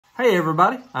Hey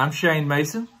everybody, I'm Shane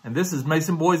Mason, and this is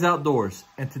Mason Boys Outdoors,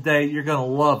 and today you're gonna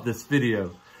love this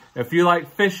video. If you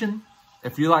like fishing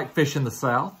the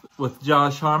South with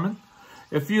Josh Harmon,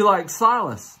 if you like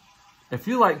Silas, if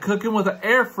you like cooking with an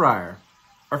air fryer,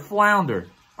 or flounder,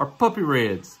 or puppy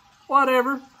reds,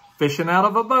 whatever, fishing out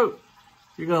of a boat,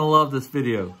 you're gonna love this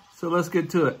video. So let's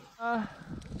get to it.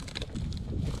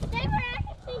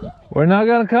 We're not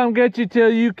gonna come get you till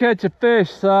you catch a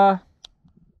fish, Si.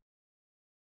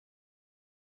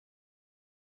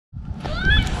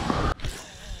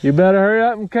 You better hurry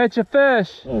up and catch a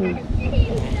fish. Oh.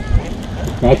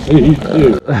 I see you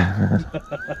too.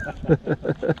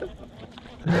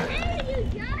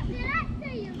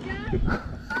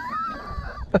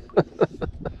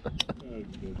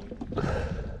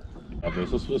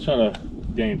 Let's try to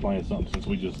game plan something since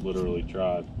we just literally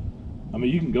tried. I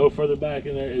mean, you can go further back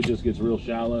in there, it just gets real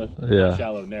shallow. Yeah.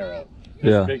 Shallow, narrow.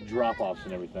 There's big drop-offs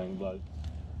and everything, but...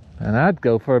 And I'd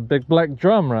go for a big black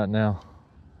drum right now.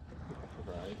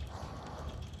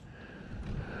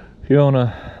 You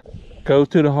wanna go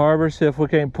to the harbor, see if we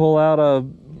can't pull out a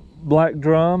black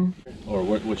drum? Or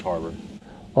which harbor?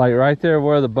 Like right there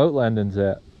where the boat landing's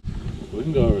at. We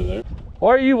can go over there.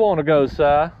 Where you wanna go, Si?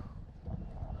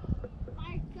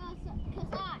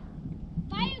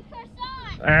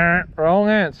 Wrong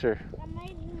answer. I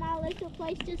made my little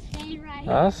place to stay right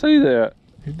here. I see that.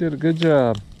 You did a good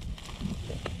job.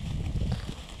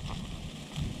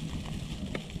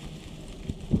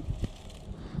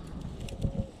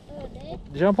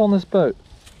 Jump on this boat.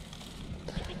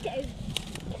 Okay.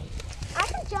 I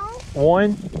can jump.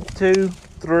 1, 2,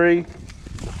 3.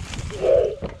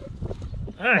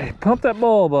 Hey, pump that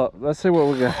bulb up. Let's see what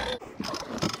we got.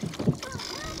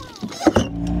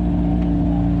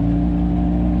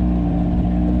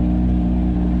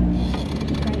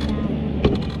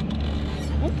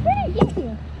 It's pretty deep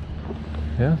here.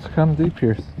 Yeah, it's kind of deep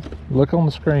here. Look on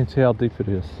the screen, see how deep it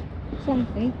is. 7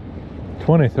 feet.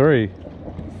 23.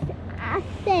 I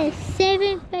said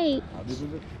 7 feet.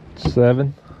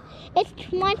 7. It's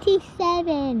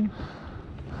 27.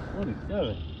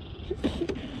 27.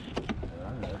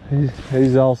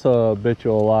 He's also a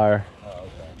habitual liar. Oh,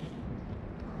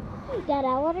 okay. Dad,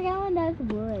 I want to go in those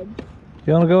woods.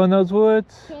 You want to go in those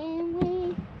woods? Can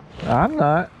we? I'm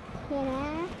not. Can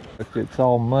I? It's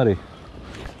all muddy.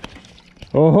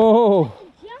 Oh,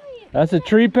 that's a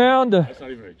tree pounder. That's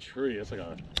not even a tree, that's like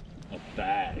a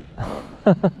bag.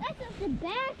 That's just a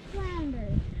bag flounder.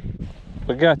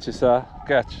 We got you, Si.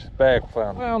 Got you. Bag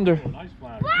flounder. Flounder. Oh, nice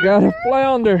flounder. Got a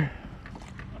flounder.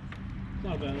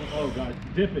 Not bad. Oh god,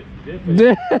 dip it, dip it.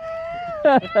 There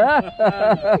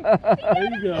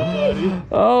you go, buddy.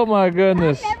 Oh my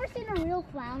goodness. I've never seen a real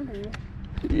flounder.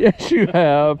 Yes, you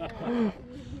have.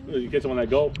 You catch him on that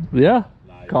gulp? Yeah.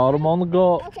 Nice. Caught him on the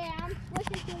gulp. Okay, I'm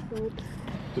switching to a gulp.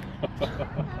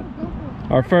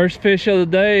 Our first fish of the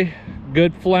day,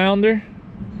 good flounder.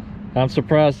 I'm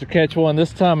surprised to catch one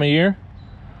this time of year,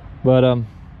 but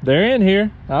they're in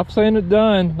here. I've seen it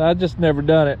done. I just never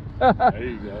done it. There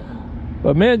you go.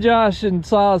 But me and Josh and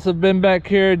Silas have been back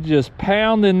here just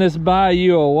pounding this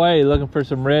bayou away, looking for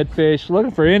some redfish,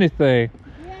 looking for anything.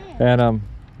 Yeah. And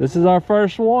this is our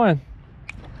first one.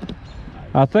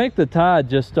 I think the tide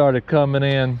just started coming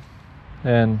in,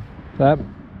 and that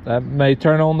may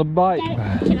turn on the bite.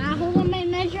 Dad, can I hold on my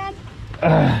measure?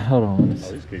 Hold on. Oh,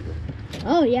 he's keeper.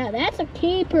 Oh yeah, that's a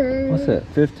keeper. What's that,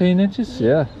 15 inches?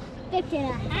 Yeah. 15 and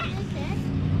a half.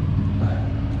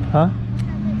 Huh?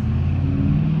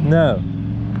 No.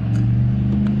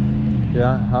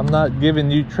 Yeah, I'm not giving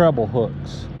you treble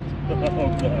hooks. Oh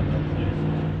god.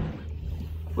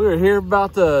 We're here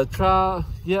about to try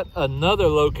yet another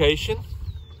location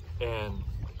and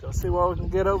go see what we can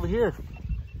get over here.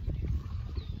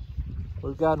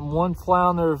 We've gotten one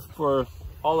flounder for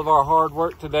all of our hard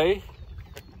work today.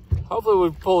 Hopefully we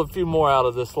pull a few more out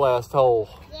of this last hole.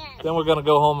 Yeah. Then we're gonna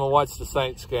go home and watch the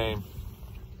Saints game.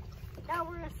 No,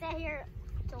 we're gonna stay here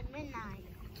till midnight.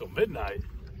 Till midnight?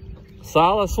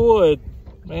 Silas Wood,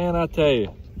 man, I tell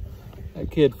you,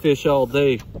 that kid fish all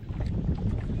day.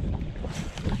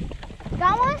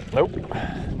 Got one? Nope,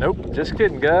 nope, just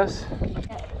kidding, guys.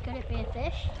 Could it be a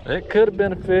fish? It could have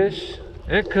been a fish.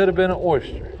 It could have been an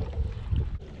oyster.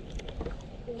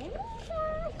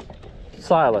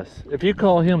 Silas, if you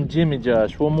call him Jimmy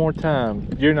Josh one more time,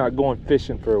 you're not going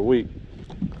fishing for a week.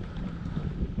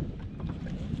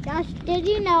 Josh, did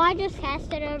you know I just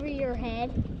cast it over your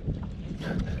head?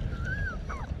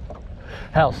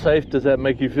 How safe does that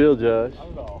make you feel, Josh?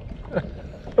 Not at all.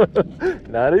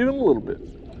 Not even a little bit.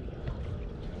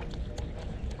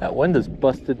 That window's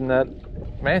busted in that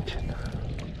mansion.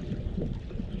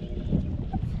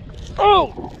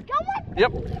 Oh! Go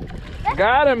Yep.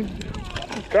 Got him.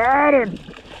 Got him.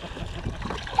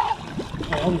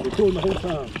 Oh, I was recording the whole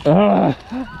time.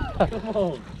 Come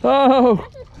on. Oh,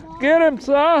 get him,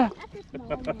 Si. That's a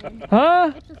small one.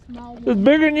 Huh? It's a small It's one.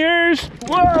 bigger than yours.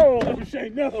 Whoa. Oh,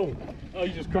 Shane, no. Oh,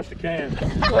 you just crushed the can.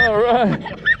 All right.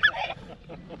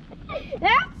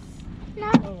 That's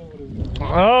not.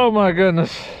 Oh my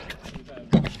goodness.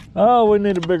 Oh, we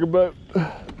need a bigger boat.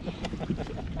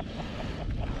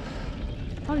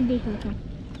 Probably be quicker.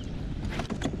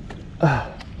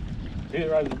 Did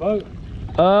it right in the boat?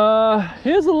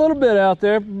 Here's a little bit out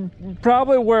there,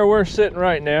 probably where we're sitting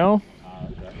right now.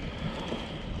 Okay.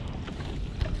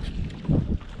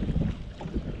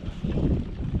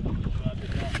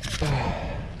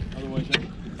 Other way, Shane.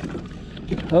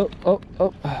 Oh.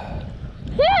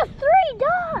 He has 3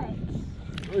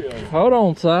 dots. Hold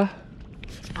on, Si. I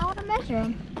want to measure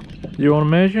him. You want to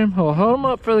measure him? Oh, hold him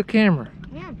up for the camera.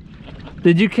 Yeah.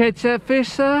 Did you catch that fish,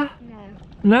 Si? No.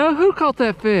 No? Who caught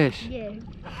that fish? You.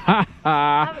 Ha I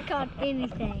ha. haven't caught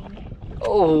anything.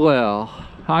 Oh, well.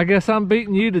 I guess I'm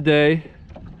beating you today.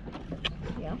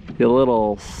 Yeah. You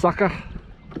little sucker.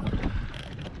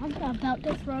 I'm about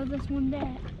to throw this one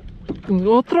back.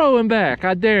 We'll throw him back.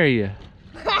 I dare you.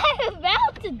 I'm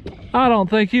about to. I don't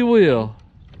think you will.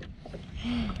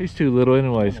 He's too little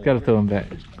anyways. Gotta throw him back.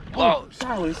 Oh,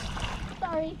 Silas.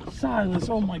 Sorry. Silas,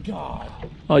 oh my God.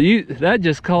 Oh, that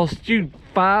just cost you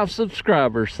 5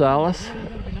 subscribers, Silas.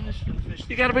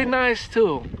 You gotta be nice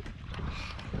to him.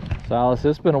 Silas,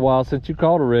 it's been a while since you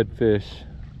caught a redfish.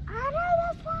 I know,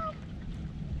 that's why.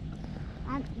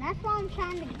 That's why I'm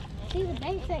trying to see the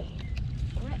basic.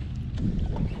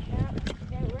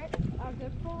 They're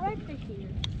good for redfish here.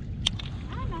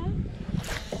 I know.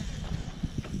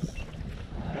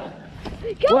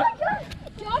 Go What? on, Josh!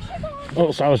 Josh is on!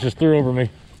 Oh, Silas just threw over me.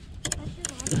 Josh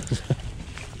is on.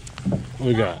 What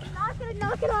we got? I'm not gonna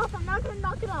knock it off. I'm not gonna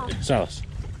knock it off. Silas.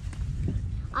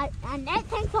 I net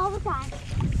tanks all the time.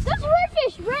 That's a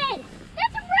redfish! Red!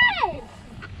 That's a red!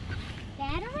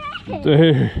 That's a red!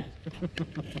 Dude.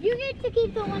 You get to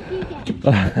keep the ones you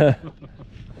get.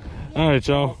 All right,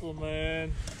 y'all. Awesome,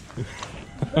 man.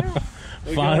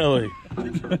 Finally.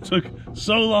 It took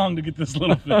so long to get this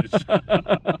little fish.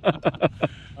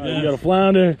 You got a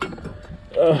flounder.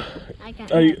 I got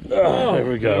There we There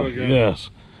we go. go. Yes.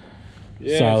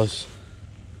 Yes. Silas.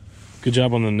 Good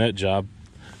job on the net job.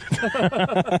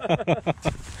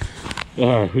 All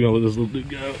right, we're gonna let this little dude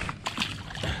go.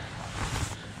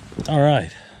 All right.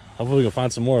 Hopefully we can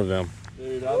find some more of them.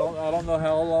 Dude, I don't know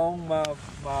how long my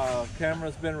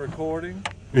camera's been recording,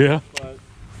 Yeah. but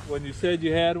when you said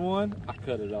you had one, I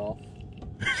cut it off.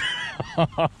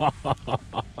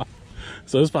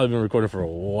 So it's probably been recording for a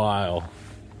while.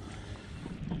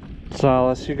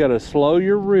 Silas, you gotta slow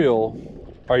your reel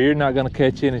or you're not gonna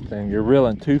catch anything. You're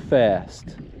reeling too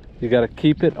fast. You gotta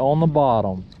keep it on the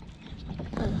bottom.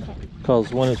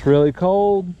 Because when it's really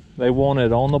cold, they want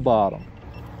it on the bottom.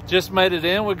 Just made it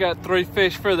in. We got 3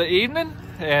 fish for the evening,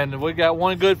 and we got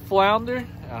 1 good flounder.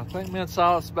 I think me and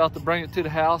Silas are about to bring it to the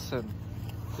house and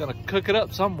gonna cook it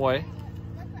up some way.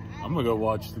 I'm gonna go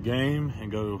watch the game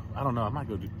and go, I don't know, I might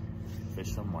go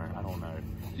fish somewhere. I don't know.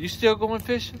 You still going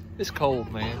fishing? It's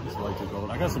cold, man. It's way too cold.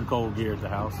 I got some cold gear at the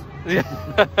house. Yeah.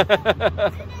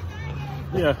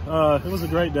 Yeah, it was a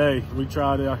great day. We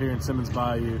tried it out here in Simmons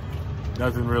Bayou.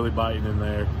 Nothing really biting in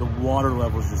there. The water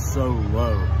level is just so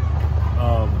low.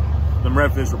 Them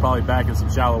redfish were probably back in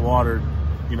some shallow water,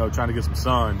 you know, trying to get some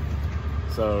sun.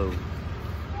 So,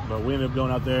 but we ended up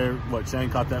going out there. Shane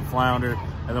caught that flounder,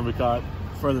 and then we caught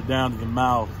further down to the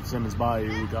mouth of Simmons Bayou.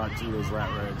 We got 2 of those rat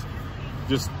reds.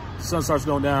 Just the sun starts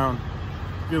going down.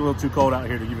 Get a little too cold out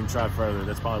here to even try further.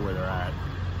 That's probably where they're at.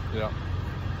 Yeah.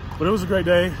 But it was a great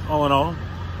day, all in all.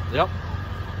 Yep.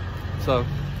 So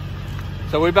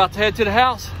we're about to head to the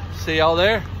house. See y'all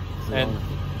there. And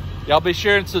y'all be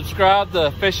sure and subscribe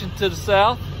to Fishing to the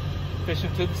South.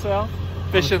 Fishing to the South?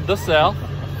 Fishing the South.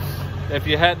 If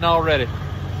you hadn't already.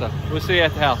 So we'll see you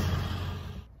at the house.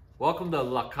 Welcome to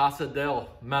La Casa del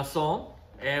Mason.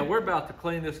 And we're about to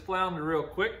clean this flounder real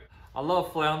quick. I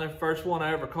love flounder. First one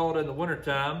I ever caught in the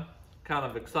wintertime. Kind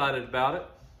of excited about it.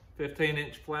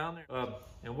 15-inch flounder.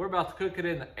 And we're about to cook it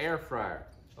in the air fryer.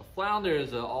 A flounder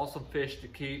is an awesome fish to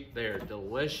keep. They're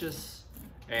delicious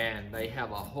and they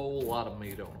have a whole lot of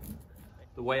meat on them.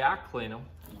 The way I clean them,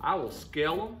 I will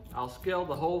scale them. I'll scale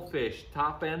the whole fish,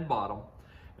 top and bottom.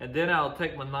 And then I'll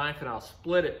take my knife and I'll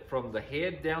split it from the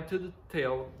head down to the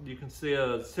tail. You can see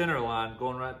a center line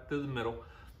going right through the middle.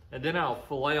 And then I'll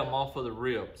fillet them off of the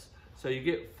ribs. So you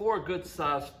get 4 good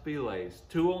sized fillets,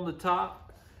 2 on the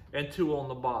top and 2 on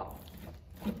the bottom.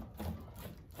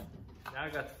 Now I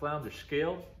got the flounder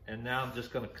scaled, and now I'm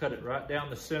just gonna cut it right down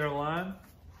the center line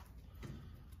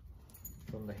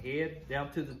from the head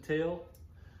down to the tail.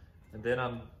 And then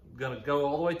I'm gonna go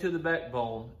all the way to the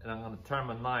backbone, and I'm gonna turn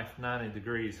my knife 90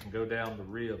 degrees and go down the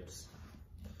ribs.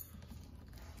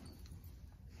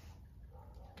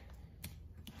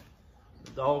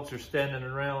 The dogs are standing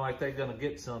around like they're gonna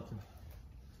get something.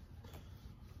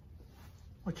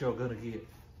 What y'all gonna get?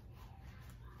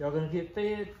 Y'all gonna get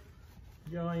fed?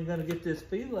 Y'all ain't gonna get this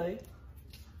filet.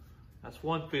 That's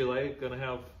one filet, gonna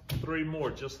have 3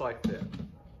 more just like that.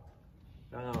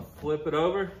 I'm gonna flip it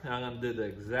over, and I'm gonna do the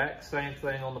exact same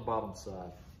thing on the bottom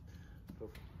side.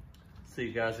 See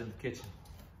you guys in the kitchen.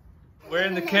 We're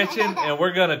in the kitchen, and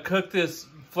we're gonna cook this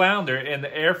flounder in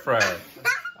the air fryer.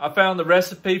 I found the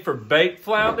recipe for baked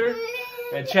flounder,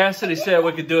 and Chastity said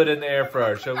we could do it in the air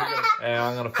fryer. So and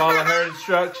I'm gonna follow her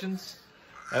instructions,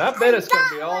 and I bet it's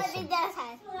gonna be awesome.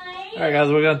 All right, guys,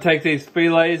 we're gonna take these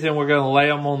fillets and we're gonna lay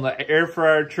them on the air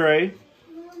fryer tray.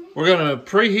 We're gonna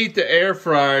preheat the air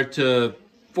fryer to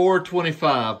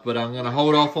 425, but I'm gonna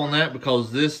hold off on that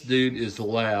because this dude is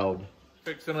loud.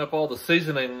 Fixing up all the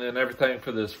seasoning and everything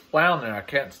for this flounder, I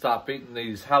can't stop eating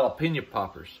these jalapeno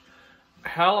poppers.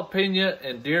 Jalapeno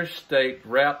and deer steak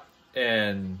wrapped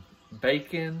in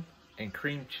bacon and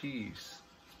cream cheese.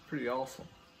 It's pretty awesome.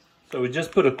 So we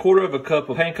just put 1/4 cup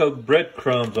of panko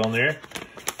breadcrumbs on there.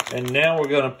 And now we're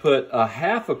gonna put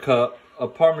 1/2 cup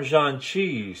of Parmesan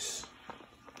cheese.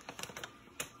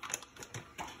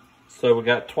 So we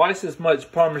got twice as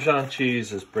much Parmesan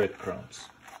cheese as breadcrumbs.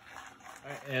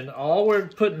 And all we're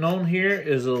putting on here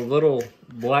is a little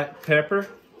black pepper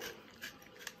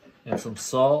and some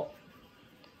salt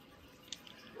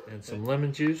and some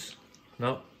lemon juice.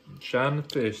 Nope, shine the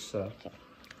fish so.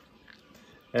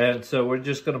 And so we're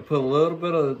just gonna put a little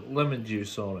bit of lemon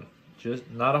juice on it. Just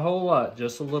not a whole lot,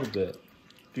 just a little bit.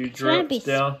 A few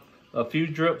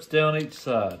drips down each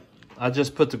side. I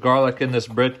just put the garlic in this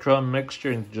breadcrumb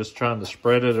mixture and just trying to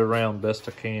spread it around best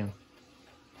I can.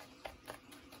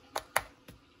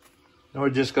 Now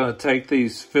we're just gonna take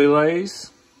these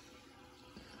fillets,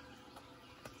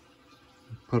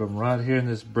 put them right here in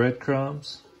this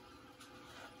breadcrumbs.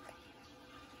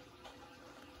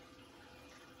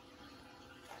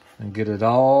 And get it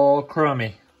all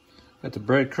crummy. Got the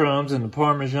breadcrumbs and the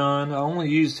Parmesan. I only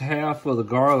used 1/2 of the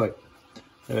garlic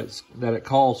that it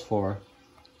calls for.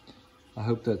 I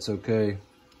hope that's okay.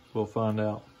 We'll find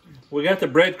out. We got the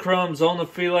breadcrumbs on the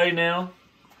filet now.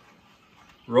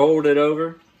 Rolled it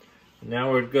over.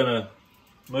 Now we're gonna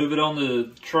move it on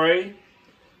the tray.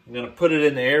 I'm gonna put it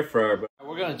in the air fryer.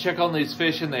 We're gonna check on these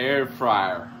fish in the air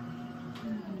fryer.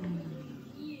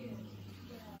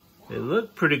 They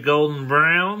look pretty golden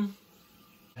brown.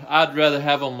 I'd rather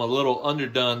have them a little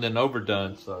underdone than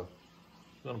overdone, so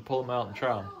I'm gonna pull them out and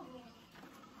try them.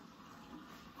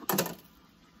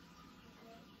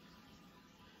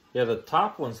 Yeah, the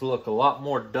top ones look a lot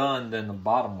more done than the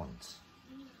bottom ones.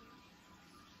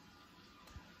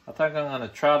 I think I'm gonna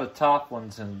try the top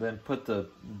ones and then put the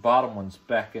bottom ones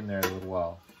back in there a little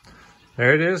while.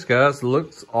 There it is, guys. It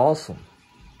looks awesome.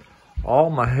 All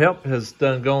my help has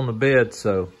done gone to bed,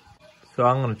 so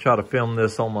I'm gonna try to film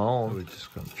this on my own. We're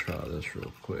just gonna try this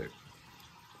real quick.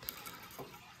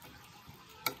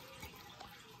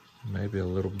 Maybe a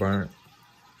little burnt.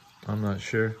 I'm not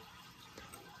sure.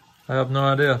 I have no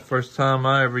idea. First time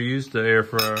I ever used the air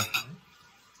fryer.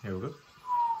 Here we go.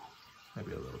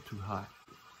 Maybe a little too hot.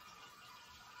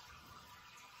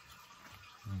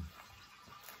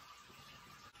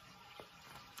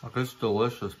 Like, it's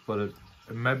delicious, but it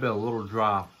may be a little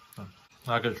dry.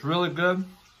 Like, it's really good.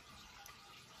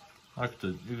 Like,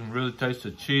 you can really taste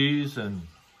the cheese and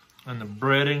the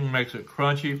breading makes it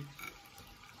crunchy.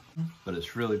 But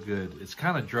it's really good. It's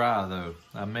kind of dry though.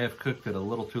 I may have cooked it a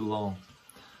little too long.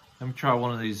 Let me try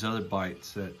one of these other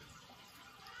bites that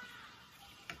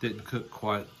didn't cook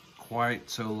quite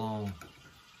so long.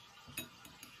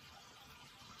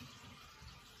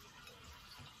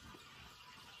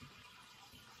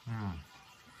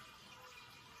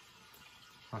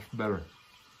 That's better.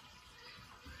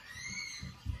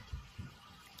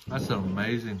 That's an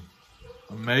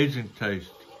amazing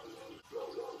taste.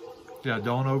 Yeah,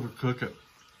 don't overcook it.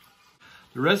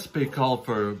 The recipe called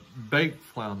for baked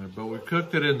flounder, but we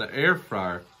cooked it in the air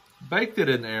fryer. Baked it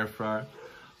in the air fryer,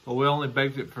 but we only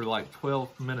baked it for like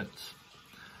 12 minutes.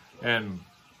 And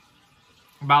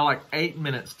by like 8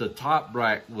 minutes, the top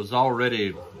rack was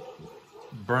already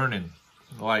burning,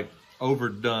 like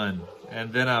overdone.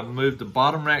 And then I moved the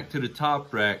bottom rack to the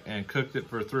top rack and cooked it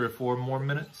for 3 or 4 more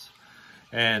minutes.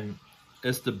 And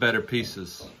it's the better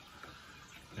pieces.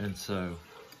 And so,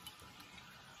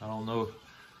 I don't know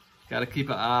Got to keep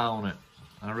an eye on it.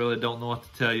 I really don't know what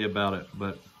to tell you about it,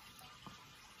 but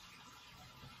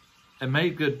it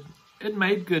made good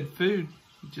food.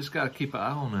 You just got to keep an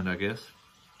eye on it, I guess.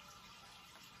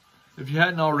 If you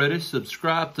hadn't already,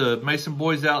 subscribe to Mason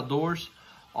Boys Outdoors.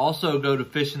 Also go to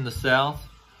Fishing the South.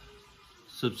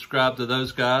 Subscribe to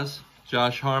those guys,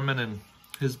 Josh Harmon and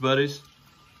his buddies.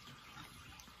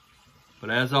 But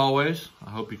as always,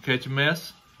 I hope you catch a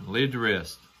mess and leave the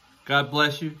rest. God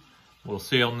bless you. We'll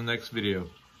see you on the next video.